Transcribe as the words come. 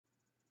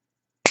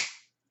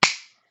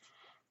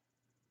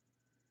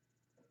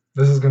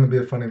This is going to be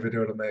a funny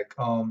video to make.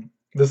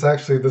 This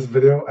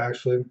video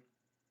actually,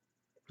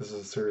 this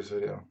is a serious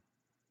video,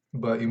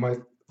 but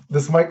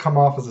this might come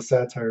off as a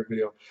satire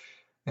video,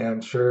 and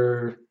I'm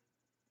sure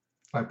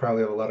I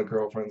probably have a lot of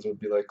girlfriends who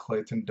would be like,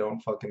 Clayton, don't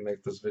fucking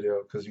make this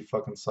video because you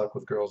fucking suck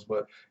with girls.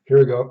 But here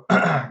we go.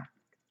 I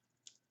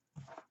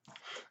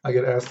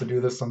get asked to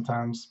do this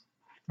sometimes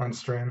on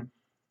stream,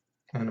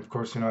 and of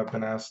course, I've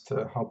been asked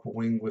to help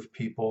wing with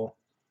people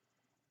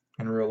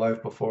in real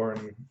life before,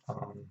 and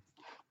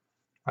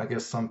I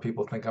guess some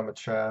people think I'm a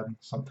Chad.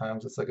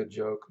 Sometimes it's like a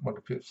joke.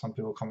 Some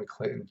people call me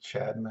Clayton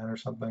Chad Man or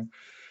something.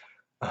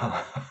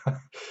 Uh,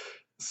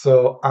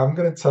 so I'm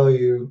gonna tell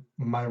you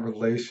my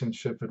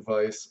relationship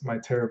advice, my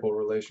terrible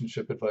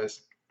relationship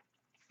advice.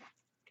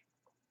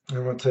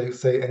 I'm gonna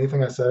say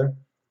anything I say,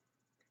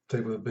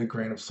 take with a big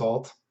grain of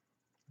salt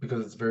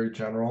because it's very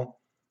general.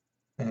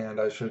 And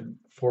I should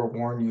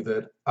forewarn you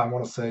that I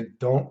want to say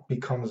don't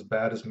become as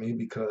bad as me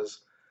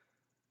because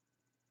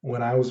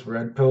when I was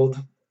red pilled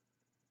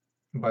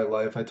by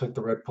life, I took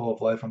the red pill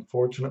of life.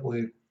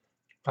 Unfortunately,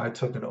 I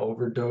took an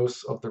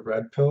overdose of the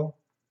red pill.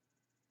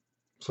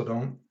 So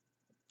don't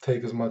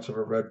take as much of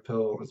a red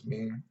pill as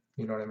me.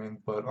 You know what I mean?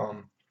 But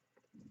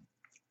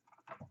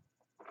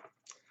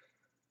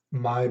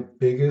my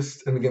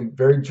biggest, and again,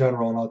 very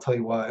general, and I'll tell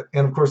you why.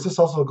 And of course, this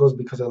also goes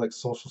because I like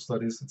social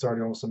studies. It's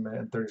already almost a minute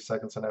and 30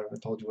 seconds, and I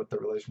haven't told you what the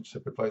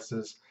relationship advice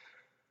is.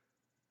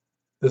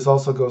 This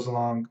also goes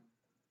along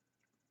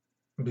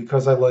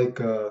because I like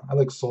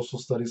social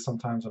studies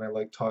sometimes, and I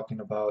like talking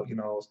about,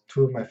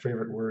 two of my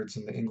favorite words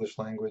in the English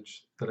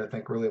language that I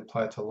think really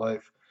apply to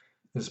life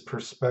is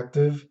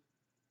perspective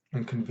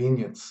and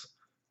convenience.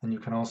 And you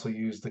can also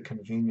use the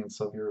convenience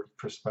of your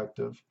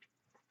perspective.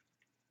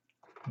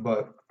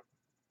 But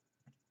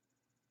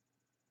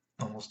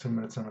almost 2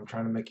 minutes in, I'm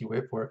trying to make you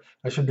wait for it.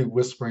 I should be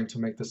whispering to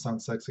make this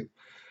sound sexy.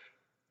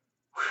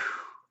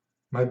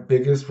 My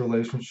biggest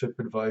relationship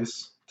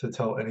advice to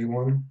tell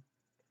anyone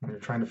when you're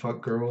trying to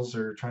fuck girls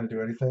or trying to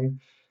do anything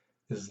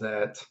is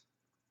that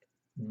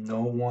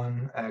no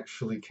one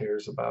actually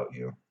cares about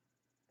you.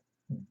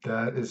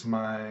 That is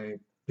my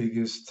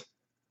biggest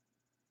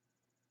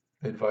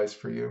advice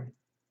for you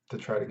to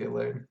try to get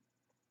laid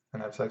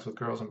and have sex with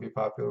girls and be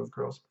popular with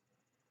girls.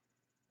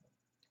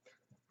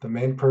 The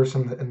main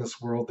person in this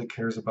world that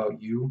cares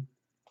about you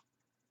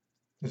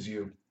is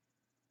you.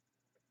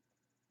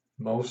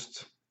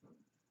 Most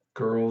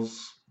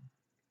girls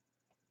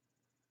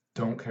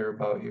don't care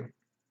about you.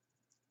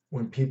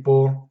 When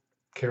people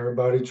care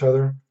about each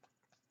other,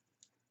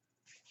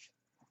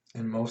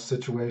 in most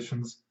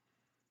situations,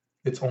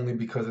 it's only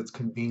because it's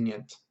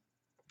convenient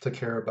to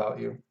care about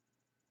you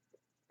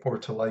or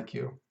to like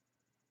you.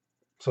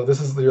 So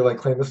you're like,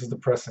 Clay, this is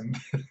depressing.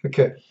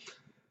 Okay.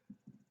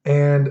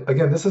 And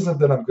again, this isn't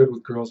that I'm good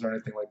with girls or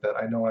anything like that.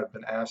 I know I've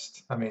been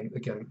asked. I mean,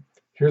 again,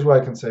 here's why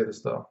I can say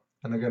this though.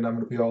 And again, I'm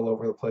going to be all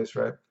over the place,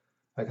 right?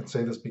 I can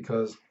say this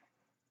because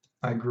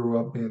I grew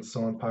up being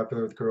so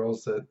unpopular with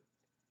girls that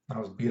I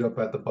was beat up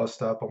at the bus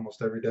stop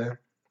almost every day.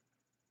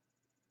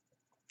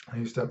 I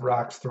used to have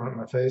rocks thrown at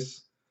my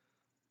face.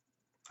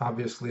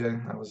 Obviously,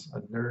 I was a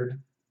nerd.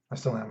 I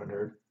still am a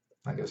nerd,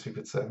 I guess you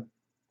could say.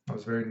 I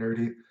was very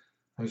nerdy.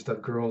 I used to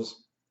have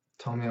girls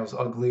tell me I was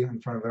ugly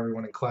in front of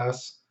everyone in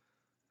class.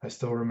 I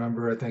still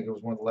remember, I think it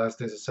was one of the last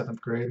days of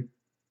seventh grade.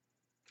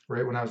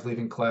 Right when I was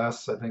leaving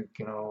class, I think,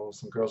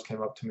 some girls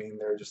came up to me and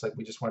they were just like,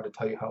 we just wanted to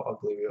tell you how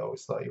ugly we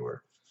always thought you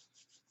were.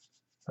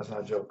 That's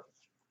not a joke.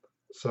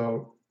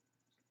 So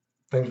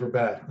things were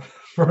bad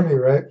for me,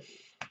 right?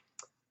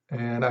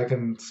 And I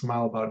can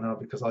smile about it now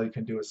because all you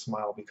can do is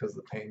smile because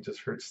the pain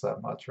just hurts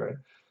that much, right?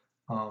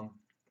 Um,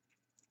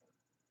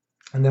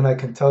 and then I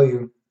can tell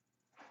you,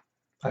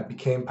 I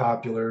became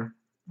popular.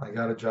 I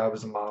got a job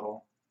as a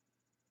model.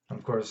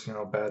 Of course,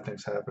 bad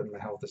things happen. My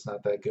health is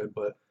not that good,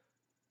 but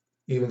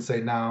even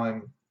say now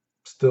I'm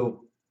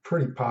still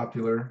pretty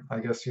popular. I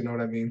guess you know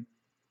what I mean.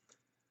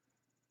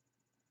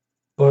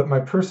 But my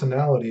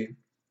personality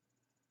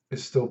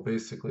is still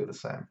basically the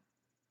same.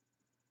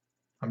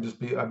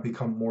 I've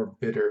become more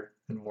bitter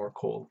and more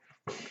cold.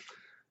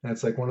 And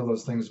it's like one of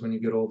those things when you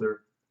get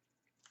older,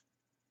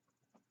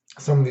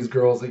 some of these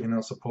girls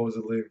that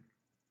supposedly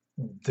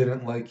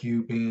didn't like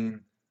you being,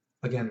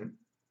 again,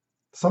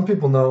 some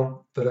people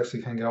know that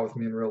actually hang out with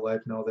me in real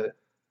life know that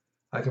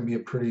I can be a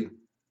pretty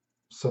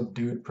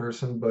subdued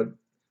person, but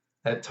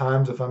at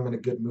times if I'm in a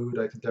good mood,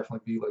 I can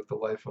definitely be like the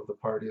life of the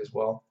party as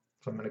well.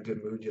 If I'm in a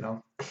good mood.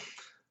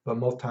 But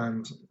most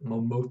times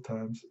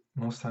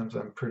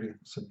I'm pretty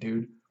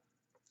subdued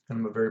and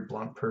I'm a very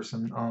blunt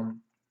person.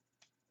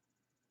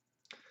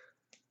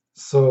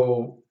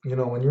 So,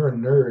 when you're a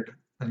nerd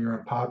and you're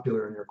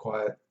unpopular and you're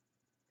quiet,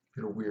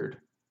 you're weird,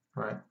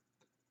 right?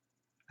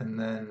 And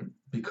then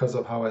because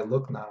of how I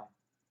look now,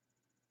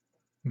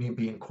 me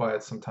being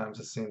quiet sometimes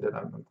is seen that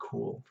I'm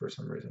cool for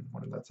some reason,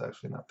 when that's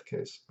actually not the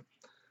case.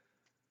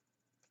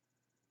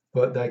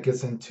 But that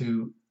gets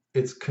into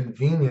it's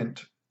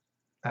convenient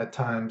at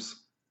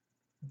times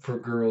for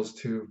girls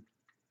to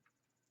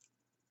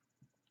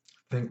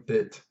think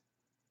that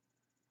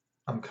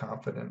I'm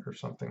confident or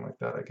something like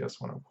that, I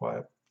guess, when I'm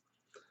quiet.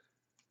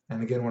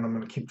 And again, what I'm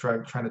going to keep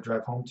trying to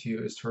drive home to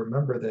you is to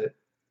remember that.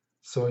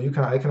 So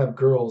I can have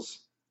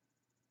girls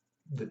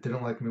that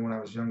didn't like me when I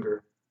was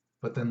younger,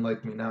 but then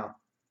like me now,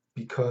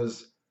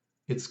 because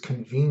it's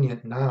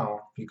convenient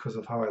now because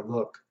of how I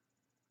look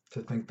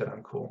to think that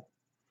I'm cool.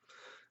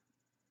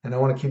 And I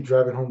want to keep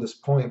driving home this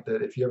point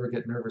that if you ever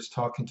get nervous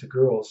talking to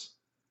girls,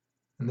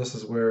 and this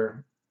is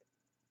where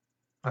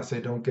I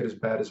say don't get as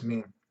bad as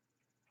me,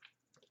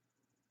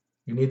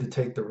 you need to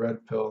take the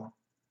red pill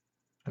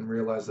and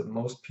realize that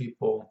most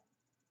people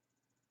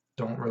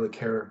don't really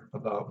care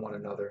about one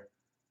another,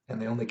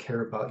 and they only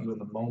care about you in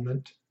the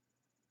moment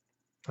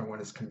or when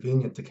it's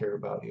convenient to care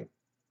about you.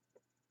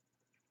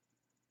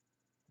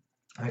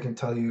 I can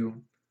tell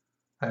you,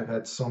 I've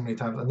had so many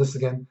times, and this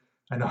again,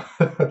 I know,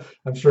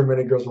 I'm sure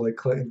many girls are like,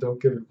 Clayton,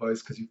 don't give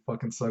advice because you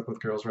fucking suck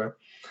with girls, right?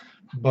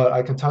 But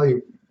I can tell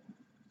you,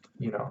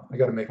 I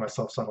got to make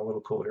myself sound a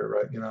little cool here,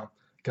 right?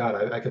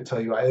 God, I could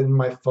tell you, in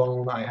my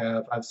phone,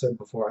 I've said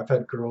before, I've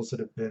had girls that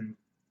have been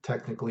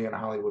technically in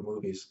Hollywood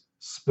movies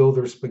spill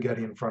their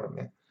spaghetti in front of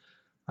me.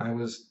 I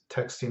was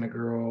texting a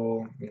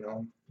girl, I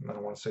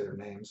don't want to say their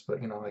names, but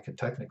I could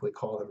technically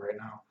call them right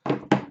now.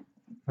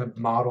 I've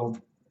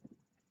modeled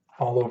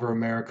all over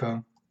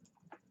America.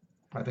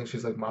 I think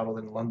she's like modeled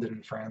in London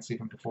and France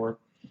even before.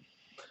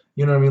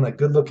 You know what I mean? Like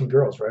good looking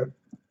girls, right?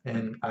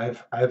 And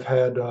I've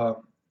had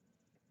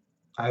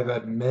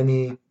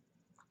many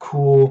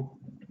cool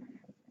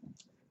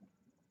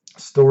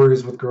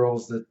stories with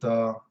girls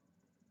that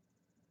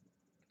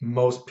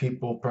most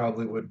people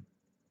probably would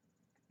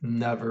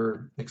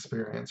never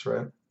experience,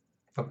 right?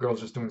 Of girls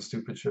just doing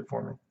stupid shit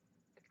for me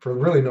for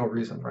really no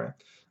reason, right?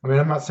 I mean,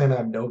 I'm not saying I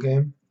have no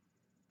game.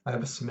 I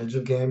have a smidge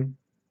of game.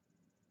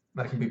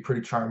 I can be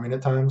pretty charming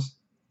at times.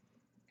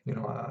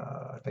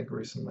 I think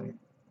recently,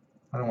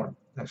 I don't want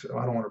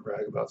to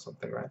brag about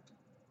something, right?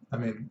 I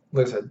mean,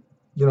 like I said,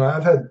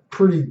 I've had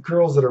pretty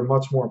girls that are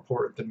much more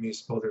important than me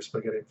spill their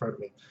spaghetti in front of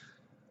me.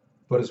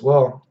 But as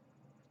well,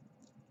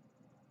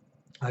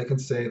 I can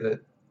say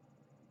that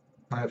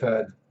I've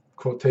had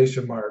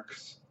quotation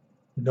marks,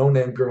 no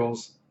name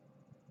girls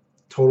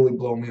totally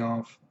blow me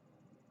off,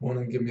 won't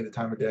even give me the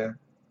time of day.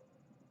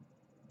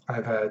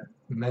 I've had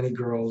many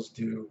girls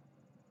do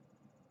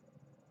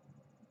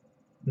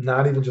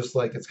not even just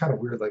like, it's kind of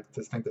weird like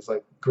to think this,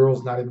 like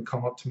girls not even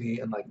come up to me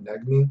and like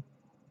neg me,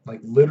 like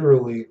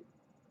literally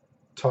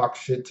talk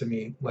shit to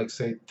me, like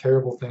say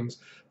terrible things.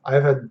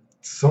 I've had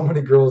so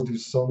many girls do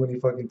so many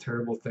fucking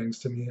terrible things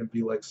to me and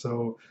be like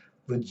so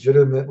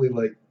legitimately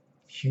like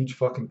huge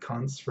fucking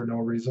cunts for no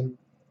reason.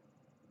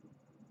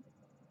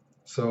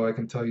 So I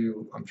can tell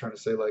you, I'm trying to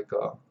say like,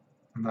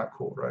 I'm not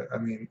cool, right? I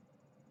mean,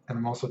 and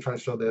I'm also trying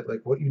to show that like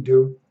what you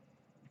do,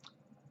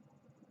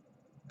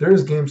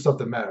 there's game stuff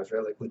that matters,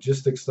 right? Like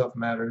logistics stuff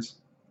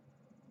matters.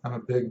 I'm a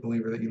big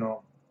believer that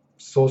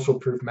social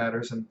proof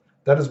matters, and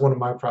that is one of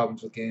my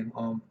problems with game.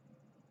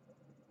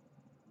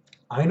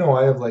 I know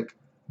I have like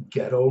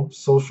ghetto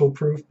social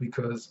proof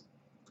because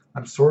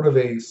I'm sort of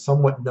a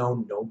somewhat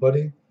known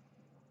nobody.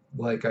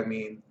 Like, I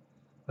mean,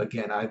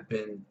 again, I've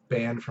been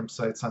banned from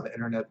sites on the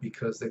internet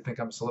because they think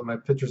I'm my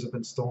pictures have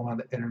been stolen on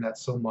the internet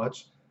so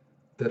much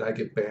that I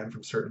get banned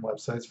from certain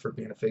websites for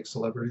being a fake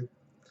celebrity.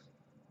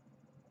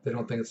 They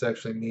don't think it's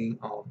actually me.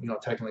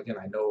 Technically, again,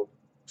 I know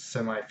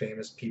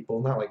semi-famous people,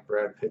 not like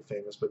Brad Pitt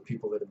famous, but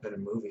people that have been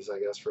in movies, I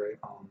guess, right?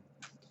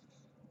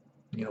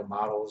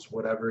 Models,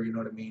 whatever, you know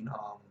what I mean?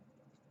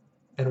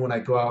 And when I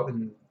go out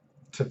and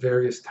to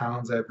various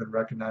towns, I've been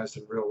recognized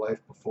in real life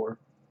before.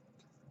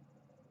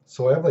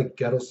 So I have like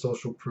ghetto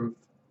social proof,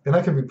 and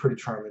I can be pretty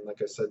charming,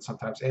 like I said,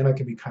 sometimes, and I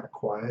can be kind of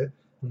quiet.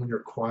 And when you're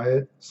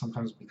quiet,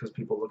 sometimes because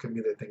people look at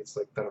me, they think it's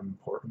like that I'm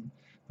important.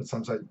 But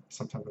sometimes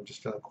I'm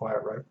just feeling quiet,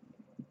 right?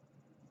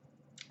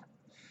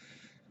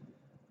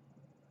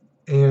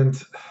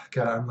 And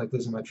God, I'm like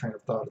losing my train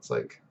of thought. It's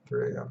like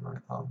 3 a.m. Right?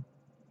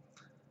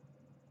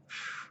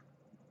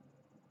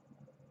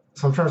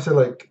 So I'm trying to say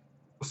like,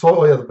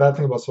 oh yeah, the bad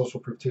thing about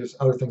social proof too is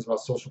other things about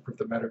social proof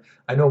that matter.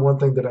 I know one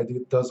thing that I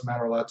do does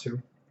matter a lot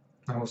too.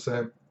 I will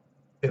say,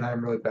 and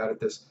I'm really bad at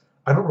this.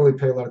 I don't really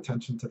pay a lot of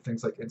attention to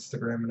things like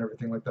Instagram and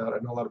everything like that. I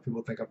know a lot of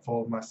people think I'm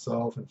full of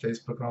myself and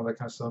Facebook and all that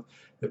kind of stuff.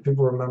 If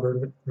people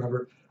remember,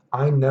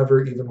 I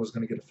never even was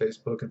going to get a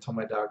Facebook until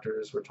my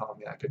doctors were telling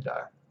me I could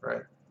die,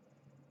 right?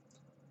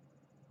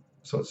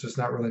 So it's just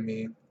not really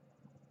me.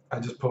 I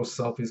just post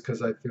selfies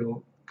because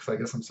I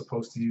guess I'm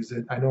supposed to use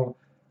it. I know,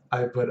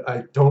 but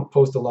I don't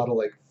post a lot of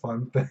like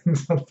fun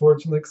things,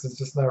 unfortunately, because it's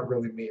just not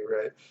really me,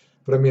 right?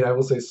 But I mean, I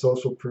will say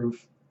social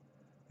proof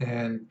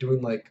and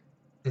doing like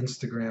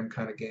Instagram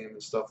kind of game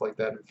and stuff like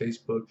that and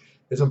Facebook,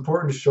 it's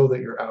important to show that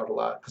you're out a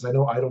lot because I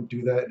know I don't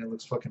do that and it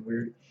looks fucking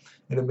weird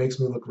and it makes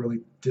me look really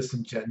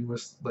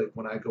disingenuous like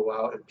when I go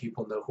out and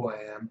people know who I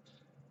am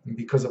and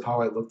because of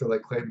how I look they're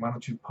like Clayton, why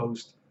don't you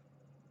post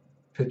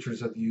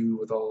pictures of you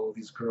with all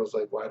these girls,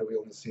 like why do we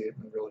only see it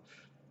in real life?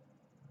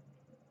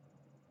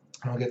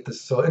 I don't get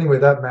this. So anyway,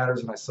 that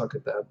matters and I suck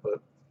at that,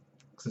 but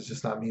because it's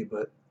just not me.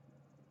 But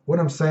what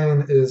I'm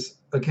saying is,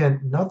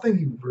 again, nothing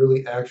you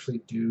really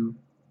actually do,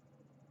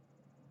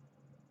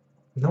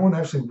 no one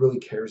actually really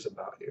cares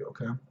about you,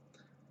 okay?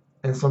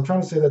 And so I'm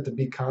trying to say that to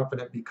be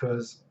confident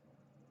because,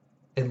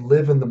 and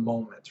live in the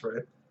moment,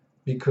 right?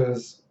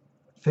 Because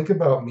think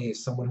about me,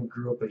 someone who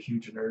grew up a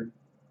huge nerd,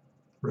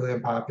 really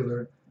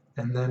unpopular,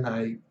 and then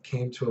I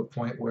came to a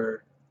point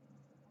where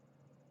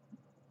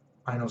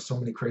I know so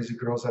many crazy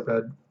girls. I've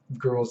had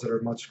girls that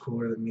are much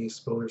cooler than me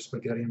spill their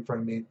spaghetti in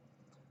front of me.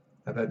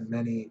 I've had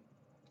many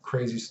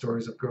crazy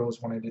stories of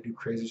girls wanting to do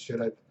crazy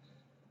shit. I've,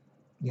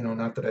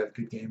 not that I have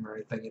good game or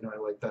anything, I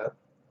like that.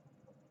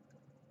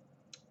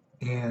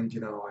 And,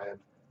 I have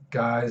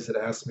guys that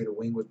ask me to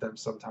wing with them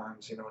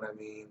sometimes, you know what I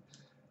mean?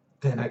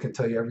 Then I can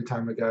tell you every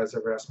time a guy's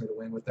ever asked me to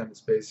wing with them,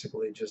 it's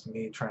basically just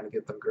me trying to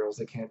get them girls.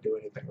 They can't do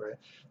anything, right?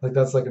 Like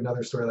that's like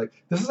another story.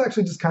 Like this is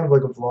actually just kind of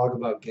like a vlog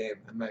about game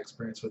and my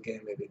experience with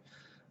game, maybe.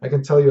 I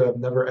can tell you I've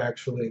never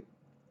actually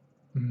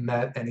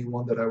met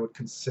anyone that I would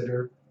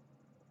consider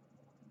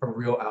a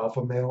real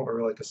alpha male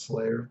or like a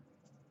slayer.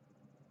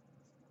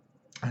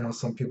 I know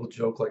some people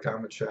joke like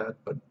I'm a Chad,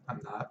 but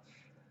I'm not.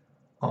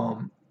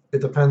 Um, it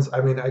depends.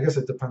 I mean, I guess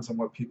it depends on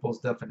what people's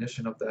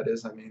definition of that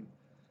is. I mean,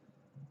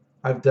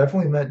 I've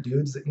definitely met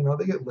dudes that,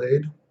 they get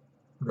laid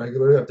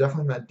regularly. I've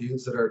definitely met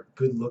dudes that are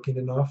good looking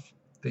enough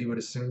that you would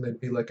assume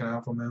they'd be like an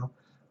alpha male.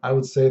 I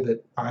would say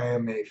that I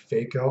am a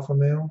fake alpha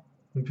male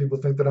when people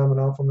think that I'm an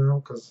alpha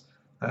male because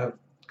I have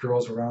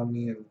girls around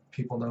me and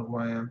people know who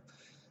I am.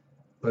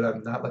 But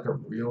I'm not like a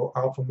real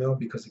alpha male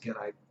because again,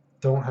 I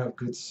don't have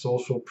good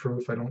social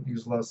proof. I don't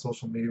use a lot of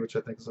social media, which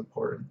I think is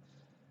important.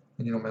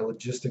 And my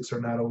logistics are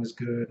not always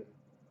good.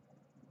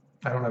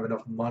 I don't have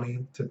enough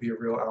money to be a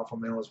real alpha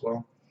male as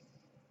well.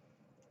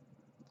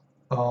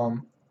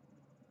 Um,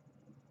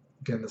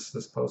 Again,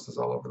 this post is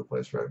all over the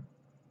place, right?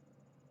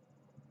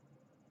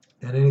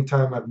 And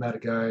anytime I've met a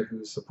guy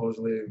who's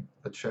supposedly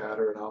a Chad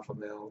or an alpha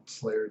male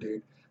Slayer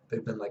dude,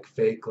 they've been like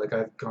fake. Like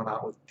I've gone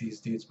out with these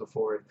dudes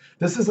before.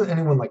 This isn't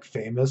anyone like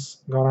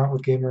famous gone out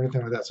with game or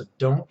anything like that. So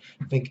don't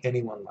think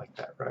anyone like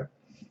that, right?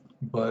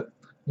 But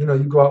you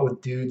go out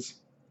with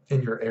dudes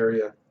in your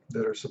area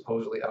that are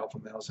supposedly alpha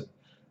males, and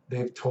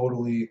they've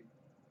totally,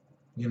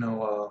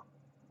 no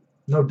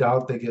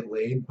doubt they get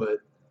laid, but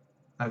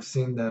I've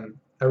seen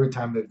them every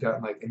time they've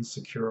gotten like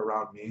insecure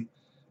around me,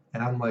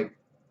 and I'm like,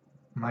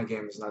 my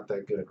game is not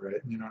that good, right?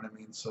 You know what I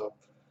mean? So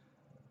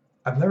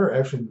I've never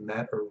actually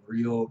met a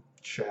real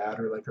Chad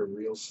or like a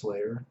real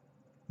Slayer,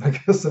 I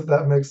guess if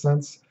that makes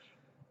sense.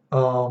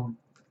 Um,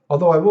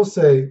 Although I will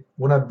say,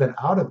 when I've been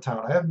out of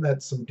town, I have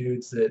met some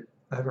dudes that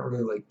I haven't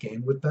really like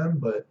gamed with them,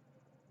 but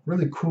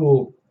really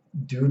cool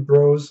dude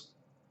bros.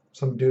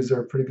 Some dudes that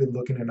are pretty good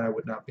looking, and I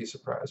would not be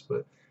surprised.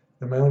 But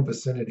in my own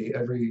vicinity,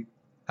 every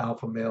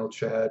alpha male,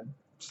 Chad,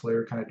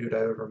 Slayer kind of dude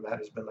I've ever met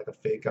has been like a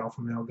fake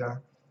alpha male guy.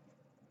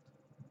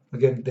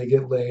 Again, they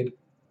get laid,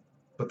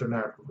 but they're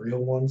not real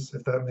ones,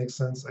 if that makes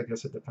sense. I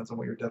guess it depends on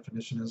what your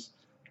definition is.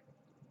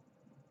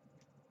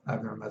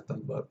 I've never met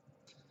them, but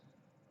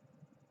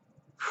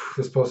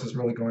this post is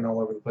really going all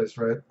over the place,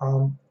 right?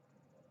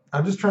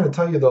 I'm just trying to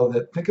tell you though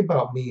that think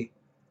about me,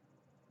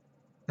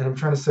 and I'm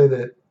trying to say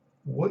that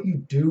what you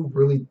do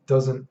really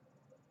doesn't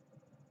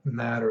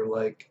matter.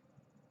 Like,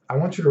 I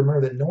want you to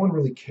remember that no one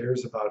really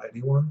cares about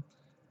anyone.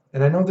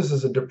 And I know this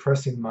is a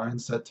depressing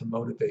mindset to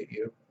motivate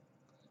you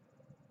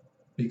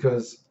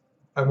because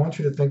I want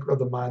you to think of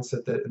the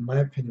mindset that, in my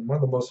opinion, one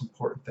of the most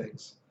important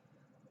things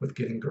with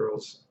getting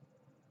girls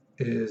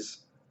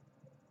is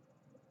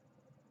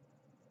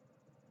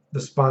the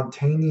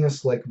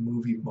spontaneous, like,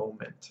 movie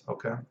moment,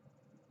 okay?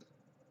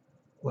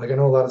 Like, I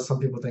know a lot of some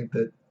people think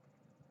that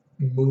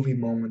movie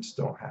moments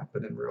don't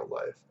happen in real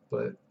life,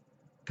 but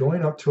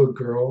going up to a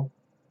girl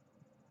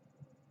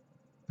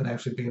and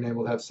actually being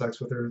able to have sex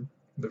with her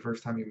the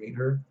first time you meet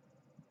her,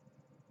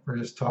 or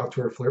just talk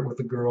to her, flirt with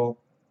a girl,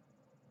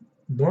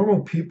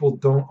 normal people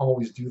don't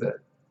always do that.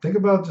 Think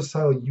about just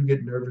how you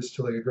get nervous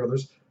to like a girl.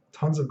 There's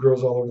tons of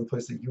girls all over the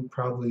place that you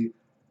probably,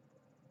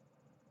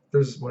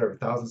 there's whatever,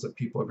 thousands of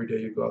people every day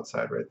you go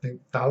outside, right?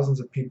 Think thousands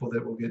of people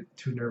that will get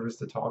too nervous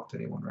to talk to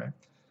anyone, right?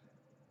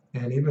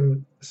 And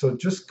even so,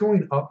 just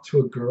going up to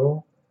a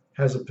girl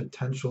has a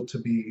potential to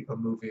be a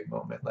movie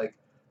moment. Like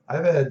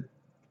I've had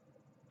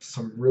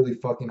some really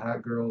fucking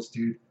hot girls,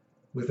 dude.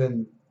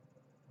 Within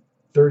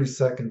 30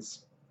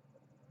 seconds,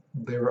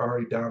 they were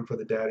already down for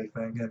the daddy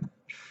thing, and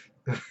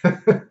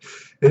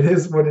it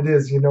is what it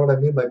is, you know what I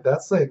mean? Like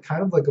that's like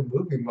kind of like a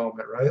movie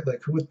moment, right?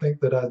 Like who would think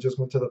that I just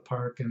went to the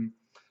park and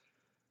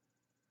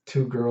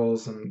two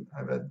girls and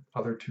I've had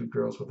other two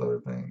girls with other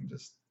things,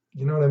 just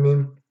you know what I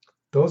mean?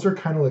 Those are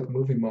kind of like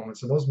movie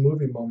moments, and those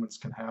movie moments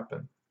can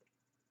happen,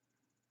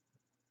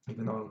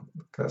 even though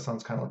that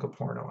sounds kind of like a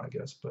porno, I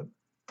guess. But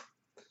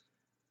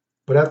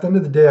at the end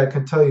of the day, I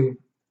can tell you,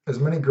 as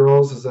many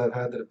girls as I've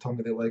had that have told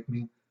me they like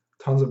me,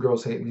 tons of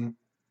girls hate me.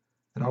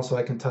 And also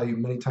I can tell you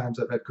many times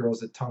I've had girls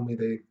that tell me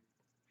they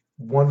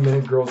 1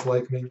 minute girls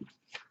like me,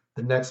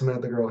 the next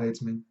minute the girl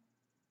hates me.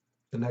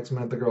 The next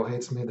minute the girl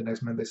hates me. The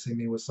next minute they see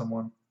me with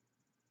someone,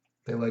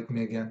 they like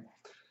me again.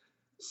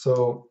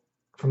 So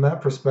from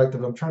that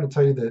perspective, I'm trying to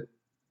tell you that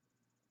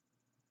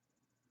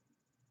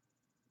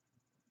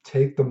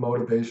take the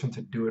motivation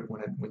to do it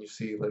when you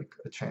see like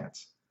a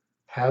chance.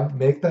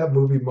 Make that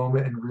movie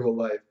moment in real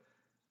life.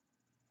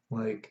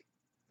 Like,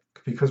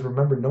 because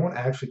remember, no one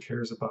actually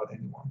cares about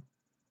anyone.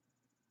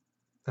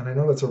 And I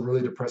know that's a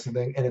really depressing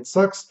thing. And it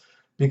sucks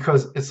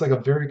because it's like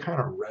a very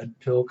kind of red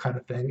pill kind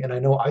of thing. And I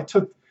know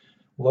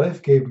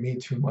life gave me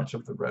too much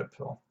of the red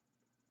pill.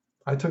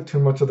 I took too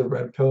much of the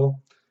red pill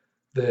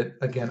that,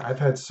 again, I've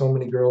had so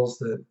many girls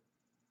that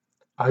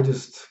I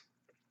just,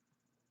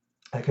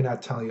 I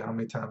cannot tell you how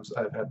many times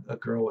I've had a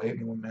girl hate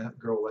me one minute, a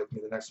girl like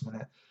me the next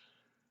minute.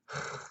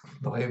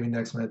 They'll hate me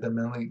next minute, then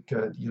mentally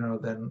good,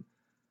 then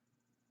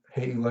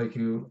hate you like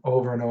you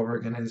over and over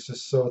again. And it's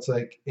just so, it's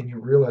like, and you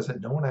realize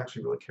that no one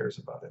actually really cares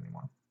about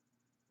anyone.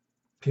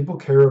 People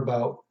care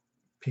about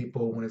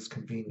people when it's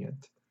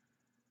convenient.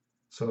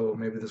 So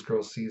maybe this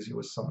girl sees you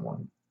as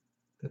someone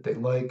that they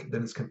like,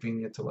 then it's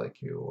convenient to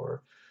like you.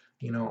 Or,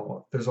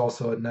 there's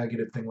also a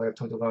negative thing, like I've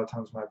told you a lot of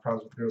times, my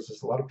problems with girls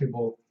is a lot of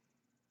people,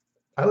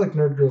 I like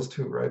nerd girls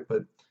too, right?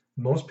 But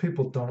most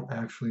people don't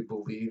actually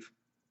believe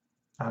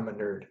I'm a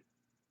nerd.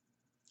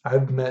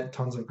 I've met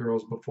tons of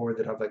girls before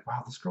that I'm like,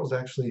 wow, this girl's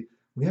actually,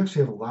 we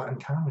actually have a lot in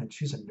common. And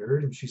she's a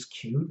nerd and she's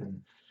cute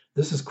and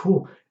this is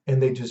cool. And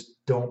they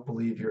just don't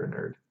believe you're a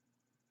nerd.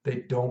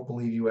 They don't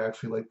believe you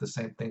actually like the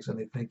same things and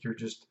they think you're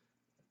just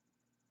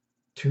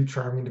too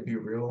charming to be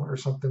real or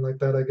something like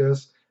that, I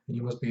guess. And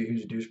you must be a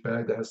huge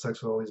douchebag that has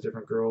sex with all these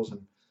different girls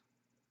and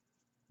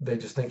they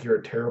just think you're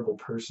a terrible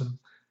person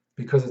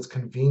because it's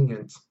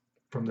convenient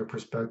from their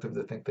perspective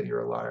to think that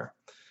you're a liar.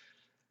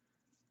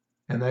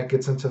 And that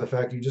gets into the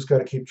fact you just got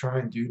to keep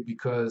trying, dude,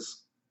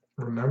 because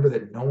remember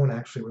that no one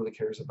actually really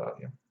cares about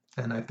you.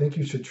 And I think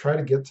you should try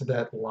to get to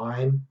that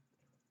line,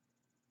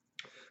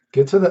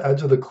 get to the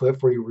edge of the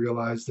cliff where you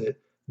realize that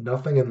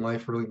nothing in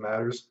life really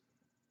matters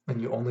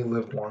and you only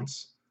live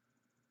once.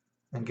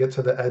 And get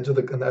to the edge of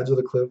the edge of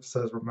the cliff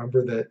says,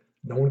 remember that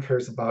no one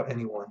cares about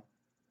anyone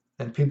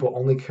and people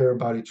only care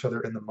about each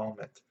other in the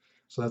moment.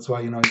 So that's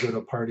why, you go to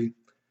a party,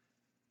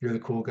 you're the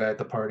cool guy at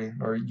the party,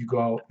 or you go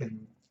out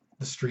in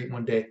the street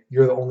one day,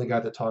 you're the only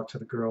guy to talk to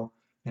the girl,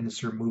 and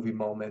it's your movie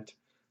moment.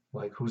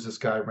 Like, who's this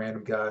guy,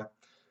 random guy?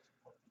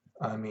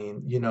 I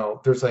mean,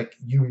 there's like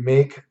you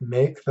make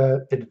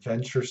that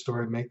adventure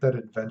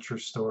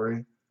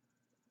story,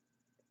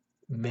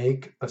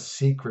 make a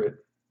secret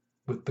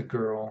with the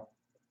girl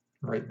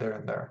right there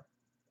and there.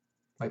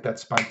 Like that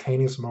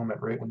spontaneous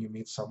moment right when you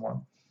meet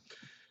someone.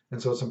 And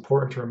so it's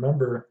important to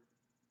remember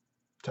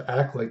to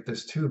act like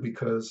this too,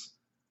 because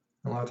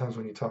a lot of times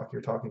when you talk,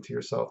 you're talking to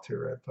yourself too,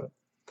 right? But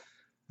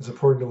it's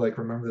important to like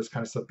remember this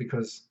kind of stuff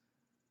because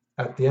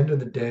at the end of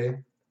the day,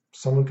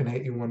 someone can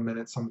hate you one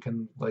minute, someone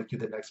can like you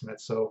the next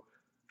minute. So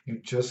you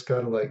just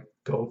gotta like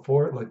go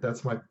for it. Like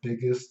that's my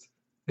biggest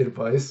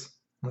advice,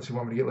 unless you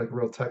want me to get like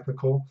real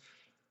technical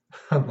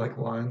on like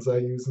lines I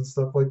use and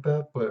stuff like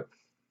that. But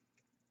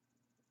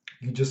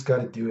you just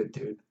gotta do it,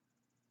 dude.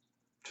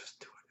 Just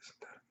do it. Isn't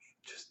that a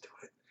meme? Just do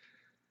it.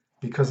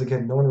 Because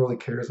again, no one really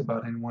cares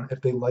about anyone.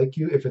 If they like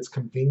you, if it's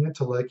convenient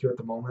to like you at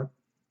the moment,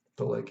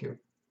 they'll like you.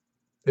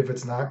 If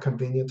it's not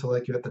convenient to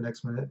like you at the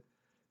next minute,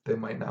 they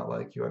might not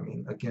like you. I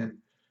mean, again,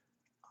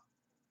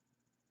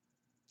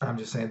 I'm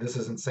just saying this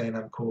isn't saying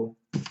I'm cool.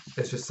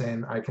 It's just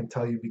saying I can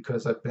tell you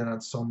because I've been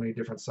on so many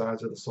different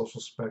sides of the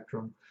social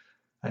spectrum.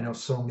 I know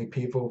so many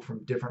people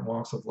from different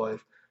walks of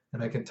life,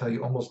 and I can tell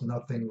you almost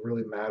nothing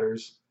really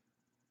matters.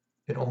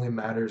 It only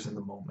matters in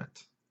the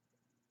moment.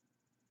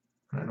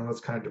 And I know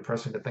that's kind of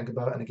depressing to think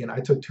about. And again, I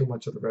took too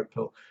much of the red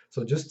pill.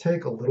 So just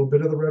take a little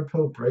bit of the red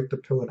pill, break the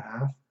pill in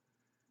half,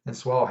 and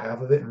swallow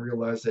half of it and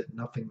realize that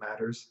nothing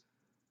matters.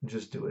 And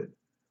just do it.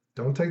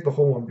 Don't take the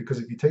whole one because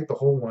if you take the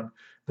whole one,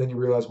 then you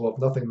realize, well, if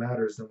nothing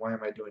matters, then why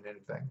am I doing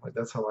anything? Like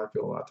that's how I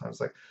feel a lot of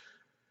times. Like,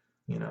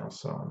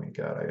 so I mean,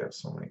 God, I have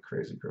so many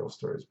crazy girl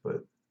stories, but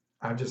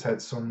I've just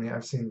had so many.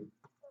 I've seen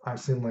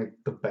like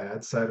the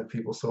bad side of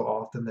people so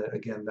often that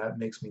again, that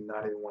makes me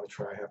not even want to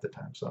try half the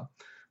time. So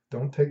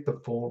don't take the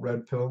full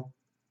red pill.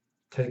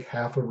 Take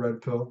half a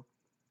red pill.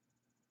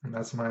 And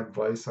that's my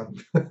advice on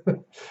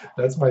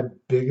that's my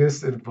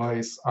biggest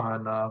advice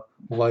on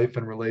life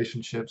and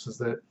relationships is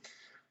that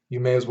you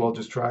may as well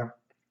just try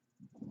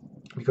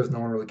because no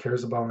one really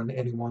cares about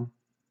anyone.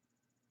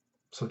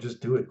 So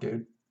just do it,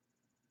 dude.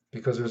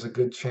 Because there's a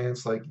good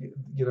chance, like,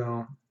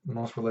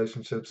 most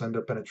relationships end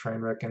up in a train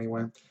wreck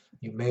anyway.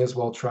 You may as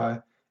well try.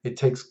 It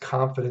takes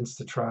confidence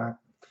to try.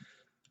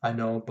 I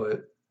know,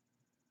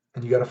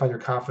 and you got to find your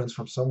confidence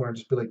from somewhere and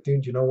just be like,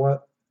 dude, you know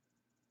what?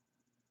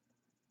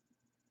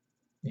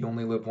 You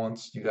only live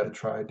once. You got to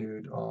try,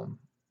 dude. No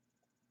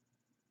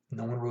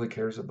one really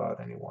cares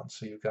about anyone,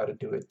 so you got to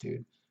do it,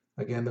 dude.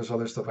 Again, there's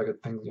other stuff I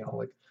could think,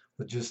 like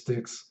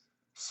logistics,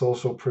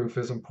 social proof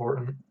is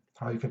important.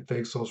 How you can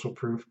fake social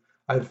proof.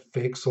 I have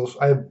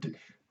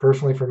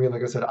personally for me,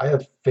 like I said, I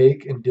have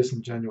fake and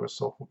disingenuous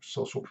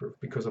social proof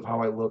because of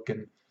how I look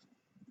and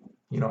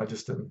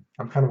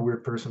I'm kind of a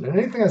weird person. And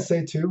anything I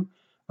say too,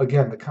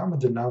 again, the common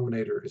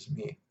denominator is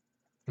me.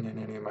 in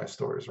any of my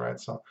stories, right?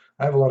 So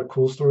I have a lot of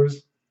cool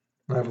stories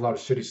and I have a lot of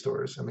shitty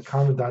stories. And the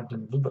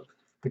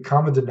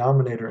common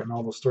denominator in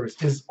all those stories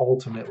is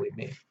ultimately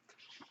me.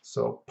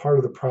 So part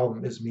of the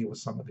problem is me with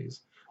some of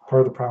these.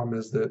 Part of the problem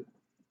is that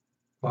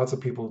lots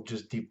of people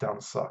just deep down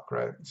suck,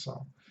 right?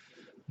 So,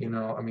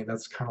 I mean,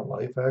 that's kind of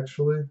life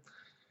actually.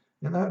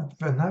 And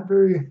not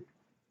very,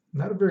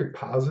 not a very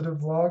positive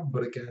vlog,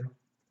 but again,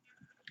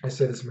 I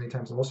say this many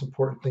times, the most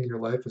important thing in your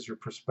life is your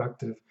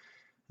perspective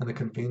and the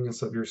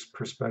convenience of your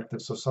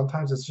perspective. So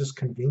sometimes it's just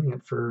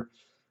convenient for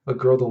a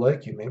girl to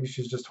like you. Maybe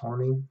she's just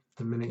horny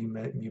the minute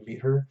you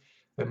meet her.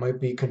 It might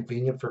be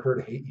convenient for her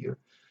to hate you.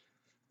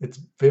 It's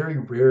very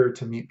rare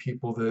to meet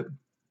people that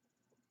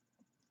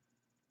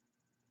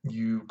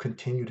you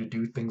continue to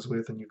do things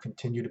with and you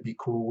continue to be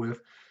cool with.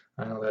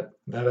 I know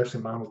that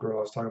actually mama girl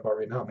I was talking about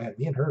right now, man,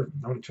 me and her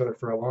have known each other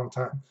for a long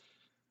time.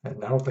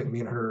 And I don't think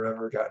me and her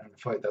ever gotten in a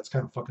fight. That's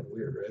kind of fucking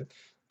weird, right?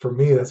 For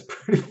me, that's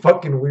pretty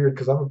fucking weird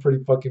because I'm a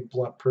pretty fucking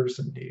blunt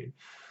person, dude.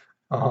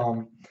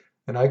 Um,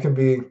 and I can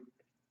be,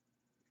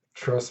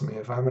 trust me,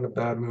 if I'm in a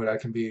bad mood, I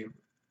can be,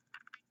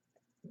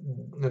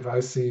 if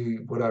I see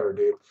whatever,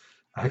 dude,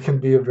 I can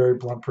be a very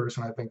blunt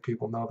person. I think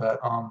people know that.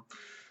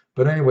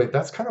 But anyway,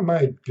 that's kind of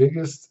my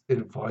biggest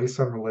advice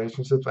on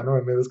relationships. I know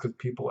I made this because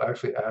people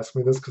actually ask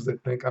me this because they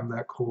think I'm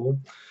that cool.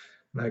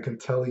 And I can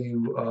tell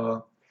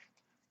you,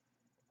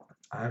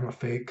 I'm a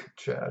fake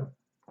Chad.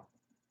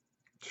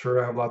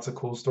 Sure, I have lots of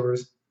cool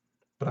stories,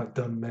 but I've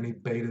done many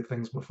beta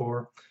things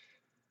before.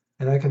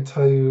 And I can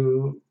tell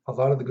you a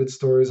lot of the good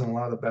stories and a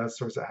lot of the bad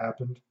stories that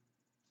happened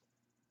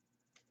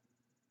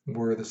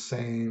were the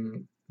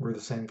same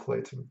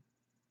Clayton.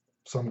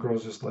 Some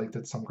girls just liked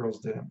it, some girls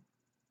didn't.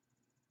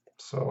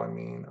 So I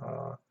mean,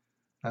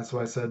 that's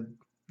why I said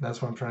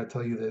that's why I'm trying to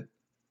tell you that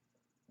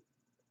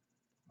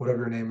whatever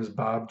your name is,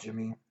 Bob,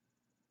 Jimmy,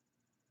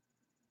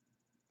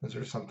 is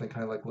there something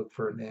kind of like look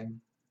for a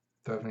name?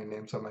 Do I have any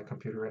names on my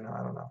computer right now?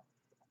 I don't know.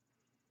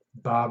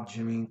 Bob,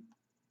 Jimmy,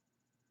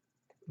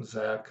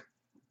 Zach.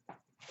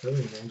 Do I have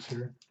any names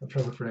here? I'm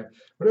trying to look for a name.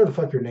 Whatever the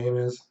fuck your name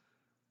is,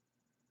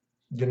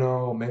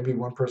 maybe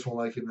one person will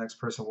like you, the next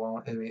person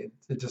won't. I mean,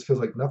 it just feels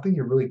like nothing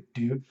you really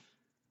do.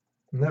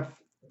 Not,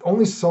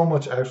 only so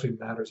much actually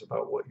matters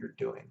about what you're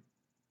doing.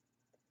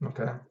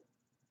 Okay?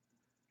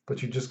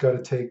 But you just got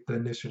to take the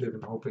initiative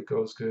and hope it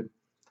goes good.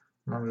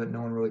 Remember that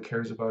no one really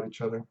cares about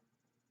each other.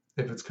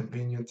 If it's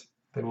convenient,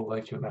 they will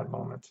like you in that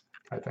moment,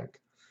 I think.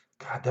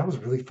 God, that was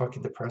really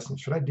fucking depressing.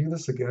 Should I do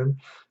this again?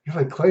 You're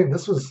like, Clay,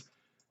 this was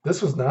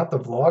not the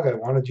vlog I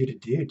wanted you to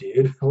do,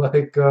 dude.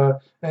 Like,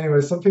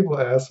 anyway, some people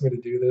ask me to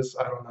do this.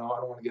 I don't know. I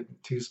don't want to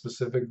get too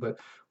specific, but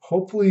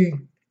hopefully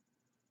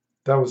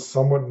that was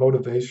somewhat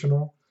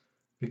motivational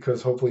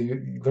because hopefully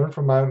you learn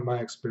from my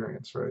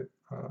experience, right?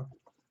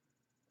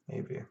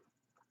 Maybe.